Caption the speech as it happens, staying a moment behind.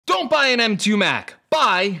Don't buy an M2 Mac,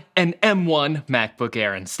 buy an M1 MacBook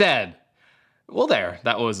Air instead. Well there,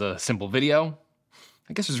 that was a simple video.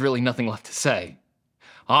 I guess there's really nothing left to say.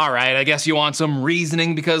 Alright, I guess you want some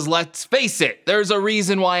reasoning because let's face it, there's a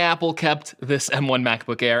reason why Apple kept this M1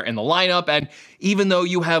 MacBook Air in the lineup, and even though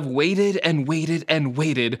you have waited and waited and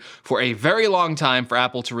waited for a very long time for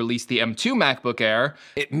Apple to release the M2 MacBook Air,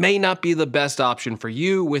 it may not be the best option for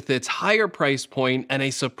you with its higher price point and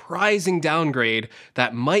a surprising downgrade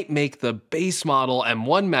that might make the base model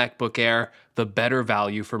M1 MacBook Air the better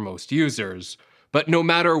value for most users. But no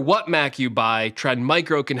matter what Mac you buy,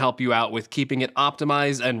 trendmicro can help you out with keeping it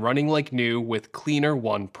optimized and running like new with Cleaner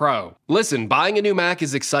One Pro. Listen, buying a new Mac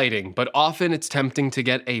is exciting, but often it's tempting to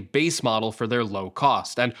get a base model for their low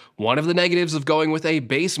cost. And one of the negatives of going with a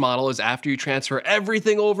base model is after you transfer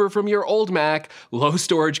everything over from your old Mac, low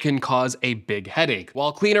storage can cause a big headache.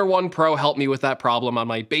 While Cleaner One Pro helped me with that problem on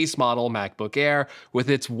my base model MacBook Air with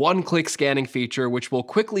its one-click scanning feature, which will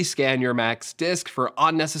quickly scan your Mac's disk for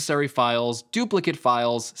unnecessary files, duplicate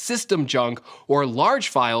files, system junk, or large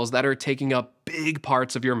files that are taking up big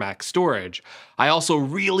parts of your Mac storage. I also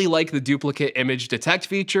really like the duplicate image detect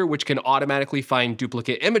feature, which can automatically find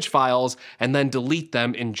duplicate image files and then delete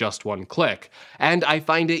them in just one click. And I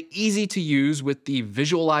find it easy to use with the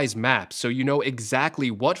visualize maps, so you know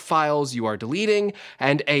exactly what files you are deleting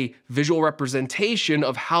and a visual representation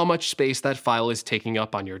of how much space that file is taking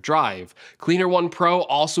up on your drive. Cleaner One Pro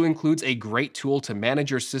also includes a great tool to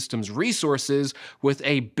manage your system's resources with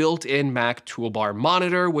a built-in Mac toolbar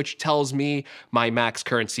monitor, which tells me my Mac's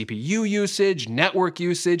current CPU usage, network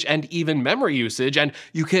usage, and even memory usage, and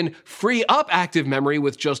you can free up active memory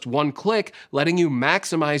with just one click, letting you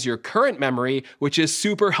maximize your current memory, which is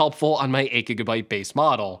super helpful on my 8GB base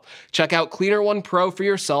model. Check out Cleaner One Pro for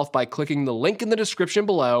yourself by clicking the link in the description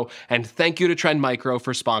below, and thank you to trendmicro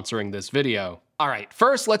for sponsoring this video. Alright,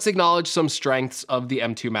 first let's acknowledge some strengths of the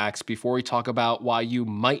M2 Macs before we talk about why you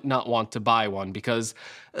might not want to buy one, because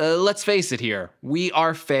let's face it here, we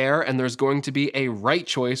are fair and there's going to be a right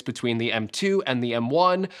choice between the M2 and the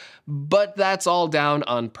M1, but that's all down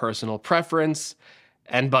on personal preference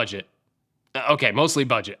and budget. Okay, mostly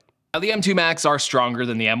budget. Now, the M2 Macs are stronger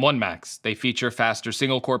than the M1 Macs. They feature faster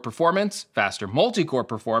single-core performance, faster multi-core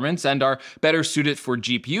performance, and are better suited for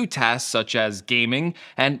GPU tasks such as gaming,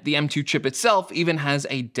 and the M2 chip itself even has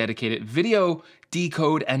a dedicated video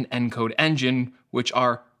decode and encode engine, which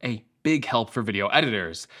are a big help for video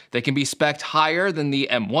editors. They can be spec'd higher than the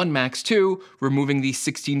M1 Macs too, removing the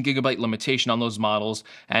 16GB limitation on those models,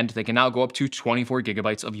 and they can now go up to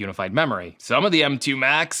 24GB of unified memory. Some of the M2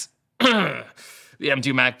 Macs The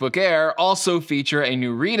M2 MacBook Air also feature a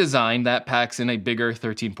new redesign that packs in a bigger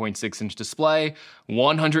 13.6-inch display,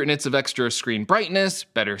 100 nits of extra screen brightness,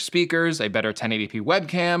 better speakers, a better 1080p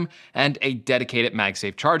webcam, and a dedicated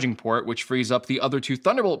MagSafe charging port, which frees up the other two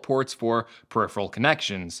Thunderbolt ports for peripheral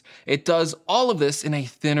connections. It does all of this in a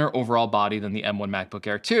thinner overall body than the M1 MacBook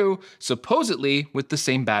Air 2, supposedly with the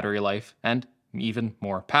same battery life and even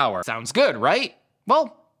more power. Sounds good, right?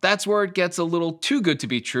 Well, that's where it gets a little too good to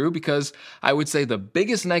be true, because I would say the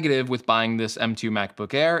biggest negative with buying this M2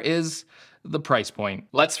 MacBook Air is the price point.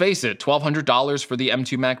 Let's face it, $1,200 for the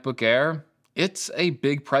M2 MacBook Air, it's a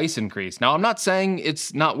big price increase. Now, I'm not saying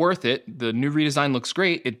it's not worth it. The new redesign looks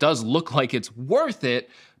great. It does look like it's worth it,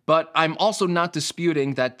 but I'm also not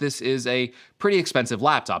disputing that this is a pretty expensive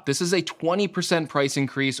laptop. This is a 20% price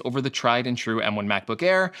increase over the tried and true M1 MacBook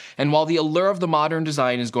Air, and while the allure of the modern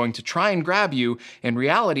design is going to try and grab you, in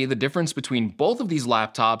reality, the difference between both of these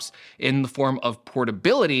laptops in the form of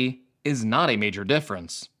portability is not a major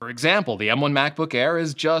difference. For example, the M1 MacBook Air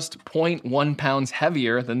is just 0.1 pounds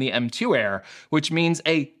heavier than the M2 Air, which means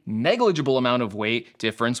a negligible amount of weight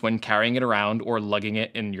difference when carrying it around or lugging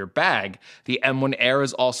it in your bag. The M1 Air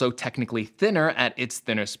is also technically thinner at its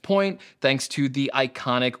thinnest point, thanks to the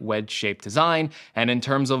iconic wedge-shaped design, and in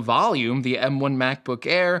terms of volume, the M1 MacBook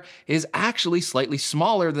Air is actually slightly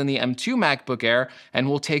smaller than the M2 MacBook Air and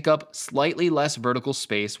will take up slightly less vertical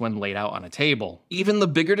space when laid out on a table. Even the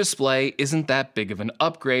bigger display isn't that big of an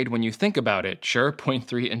upgrade when you think about it. Sure,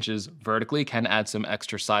 0.3 inches vertically can add some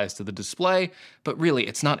extra size to the display, but really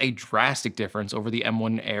it's not a drastic difference over the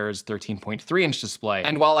M1 Air's 13.3-inch display.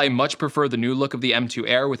 And while I much prefer the new look of the M2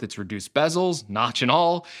 Air with its reduced bezels, notch and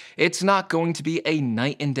all, it's not going to be a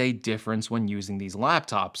night and day difference when using these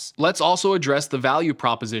laptops. Let's also address the value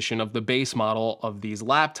proposition of the base model of these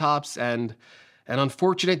laptops, and an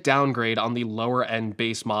unfortunate downgrade on the lower-end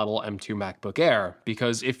base model M2 MacBook Air,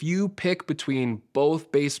 because if you pick between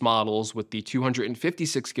both base models with the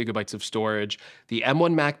 256 gigabytes of storage, the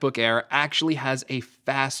M1 MacBook Air actually has a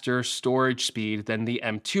faster storage speed than the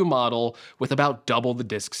M2 model with about double the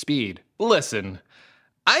disk speed. Listen,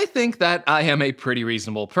 I think that I am a pretty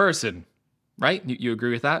reasonable person. Right? You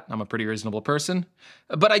agree with that? I'm a pretty reasonable person.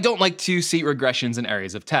 But I don't like to see regressions in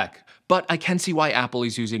areas of tech. But I can see why Apple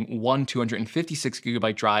is using one 256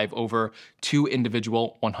 gigabyte drive over two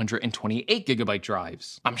individual 128 gigabyte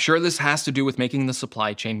drives. I'm sure this has to do with making the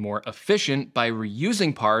supply chain more efficient by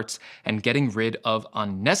reusing parts and getting rid of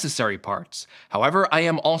unnecessary parts. However, I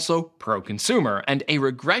am also pro-consumer, and a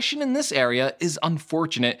regression in this area is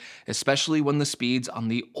unfortunate, especially when the speeds on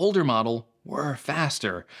the older model were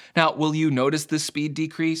faster. Now, will you notice this speed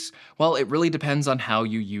decrease? Well, it really depends on how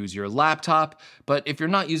you use your laptop, but if you're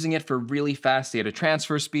not using it for really fast data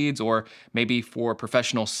transfer speeds, or maybe for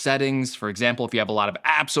professional settings, for example, if you have a lot of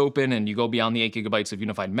apps open and you go beyond the 8 gigabytes of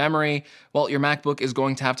unified memory, well, your MacBook is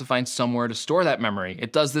going to have to find somewhere to store that memory.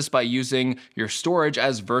 It does this by using your storage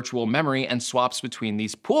as virtual memory and swaps between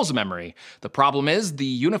these pools of memory. The problem is the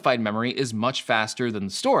unified memory is much faster than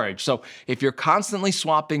the storage, so if you're constantly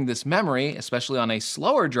swapping this memory, especially on a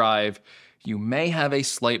slower drive, you may have a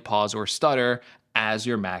slight pause or stutter as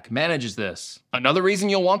your Mac manages this. Another reason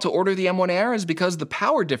you'll want to order the M1 Air is because the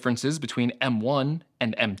power differences between M1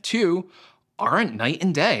 and M2 aren't night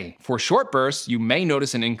and day. For short bursts, you may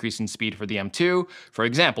notice an increase in speed for the M2. For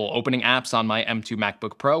example, opening apps on my M2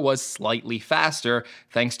 MacBook Pro was slightly faster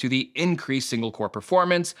thanks to the increased single-core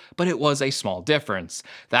performance, but it was a small difference.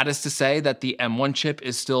 That is to say that the M1 chip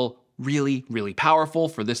is still really powerful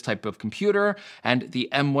for this type of computer, and the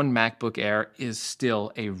M1 MacBook Air is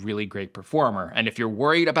still a really great performer. And if you're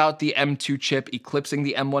worried about the M2 chip eclipsing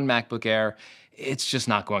the M1 MacBook Air, it's just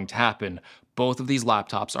not going to happen. Both of these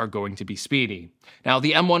laptops are going to be speedy. Now,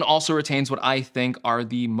 the M1 also retains what I think are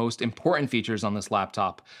the most important features on this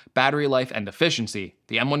laptop: battery life and efficiency.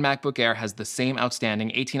 The M1 MacBook Air has the same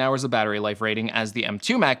outstanding 18 hours of battery life rating as the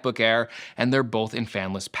M2 MacBook Air, and they're both in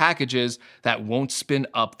fanless packages that won't spin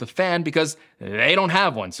up the fan because they don't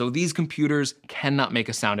have one. So these computers cannot make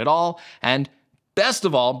a sound at all, and best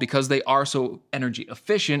of all, because they are so energy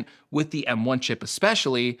efficient with the M1 chip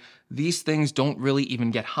especially, these things don't really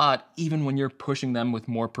even get hot even when you're pushing them with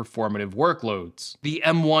more performative workloads. The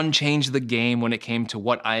M1 changed the game when it came to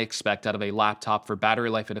what I expect out of a laptop for battery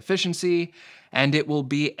life and efficiency, and it will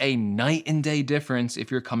be a night and day difference if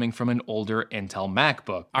you're coming from an older Intel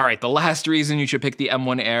MacBook. All right, the last reason you should pick the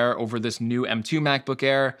M1 Air over this new M2 MacBook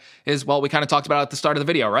Air is, well, we kind of talked about it at the start of the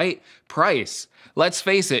video, right? Price. Let's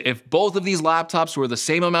face it, if both of these laptops were the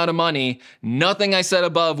same amount of money, nothing I said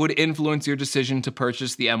above would influence your decision to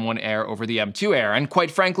purchase the M1 Air over the M2 Air, and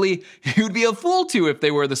quite frankly, you'd be a fool to if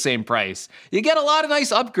they were the same price. You get a lot of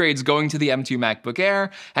nice upgrades going to the M2 MacBook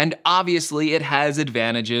Air, and obviously it has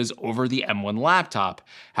advantages over the M1 laptop.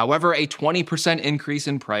 However, a 20% increase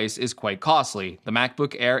in price is quite costly. The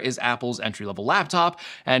MacBook Air is Apple's entry-level laptop,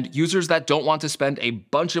 and users that don't want to spend a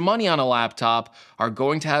bunch of money on a laptop are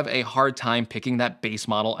going to have a hard time picking that base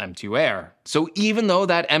model M2 Air. So even though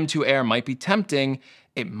that M2 Air might be tempting,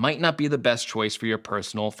 it might not be the best choice for your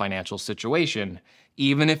personal financial situation.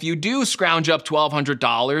 Even if you do scrounge up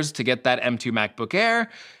 $1,200 to get that M2 MacBook Air,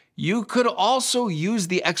 you could also use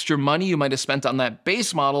the extra money you might have spent on that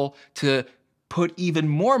base model to put even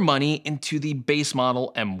more money into the base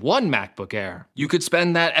model M1 MacBook Air. You could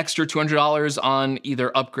spend that extra $200 on either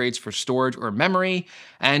upgrades for storage or memory,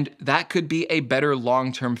 and that could be a better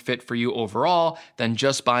long-term fit for you overall than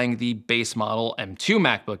just buying the base model M2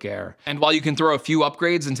 MacBook Air. And while you can throw a few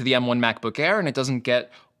upgrades into the M1 MacBook Air and it doesn't get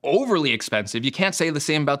overly expensive, you can't say the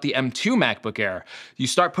same about the M2 MacBook Air. You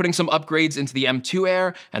start putting some upgrades into the M2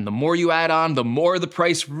 Air, and the more you add on, the more the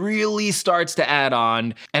price really starts to add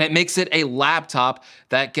on, and it makes it a laptop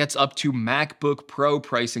that gets up to MacBook Pro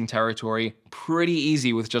pricing territory pretty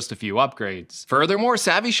easy with just a few upgrades. Furthermore,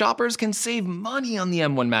 savvy shoppers can save money on the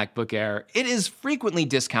M1 MacBook Air. It is frequently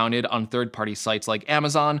discounted on third-party sites like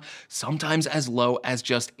Amazon, sometimes as low as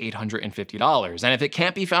just $850. And if it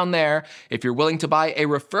can't be found there, if you're willing to buy a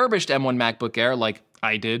refurbished M1 MacBook Air like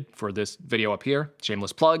I did for this video up here,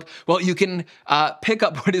 shameless plug, well, you can pick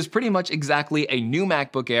up what is pretty much exactly a new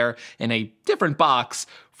MacBook Air in a different box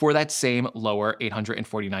for that same lower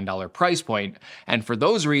 $849 price point. And for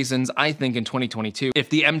those reasons, I think in 2022, if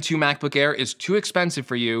the M2 MacBook Air is too expensive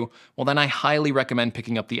for you, well then I highly recommend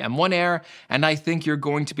picking up the M1 Air, and I think you're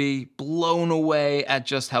going to be blown away at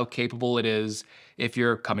just how capable it is if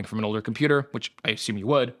you're coming from an older computer, which I assume you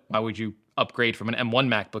would. Why would you upgrade from an M1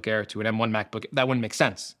 MacBook Air to an M1 MacBook? That wouldn't make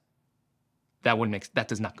sense. that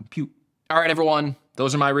does not compute. All right, everyone,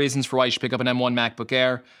 those are my reasons for why you should pick up an M1 MacBook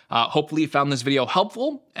Air. Hopefully you found this video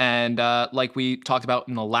helpful, and like we talked about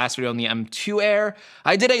in the last video on the M2 Air,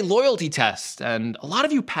 I did a loyalty test, and a lot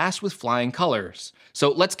of you passed with flying colors.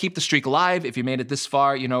 So let's keep the streak alive. If you made it this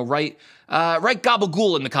far, write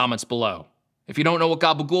gabagool in the comments below. If you don't know what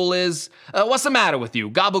gabagool is, what's the matter with you?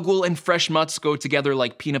 Gabagool and fresh mutts go together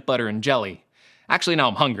like peanut butter and jelly. Actually, now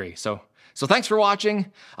I'm hungry, so thanks for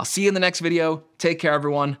watching. I'll see you in the next video. Take care,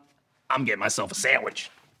 everyone. I'm getting myself a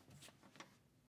sandwich.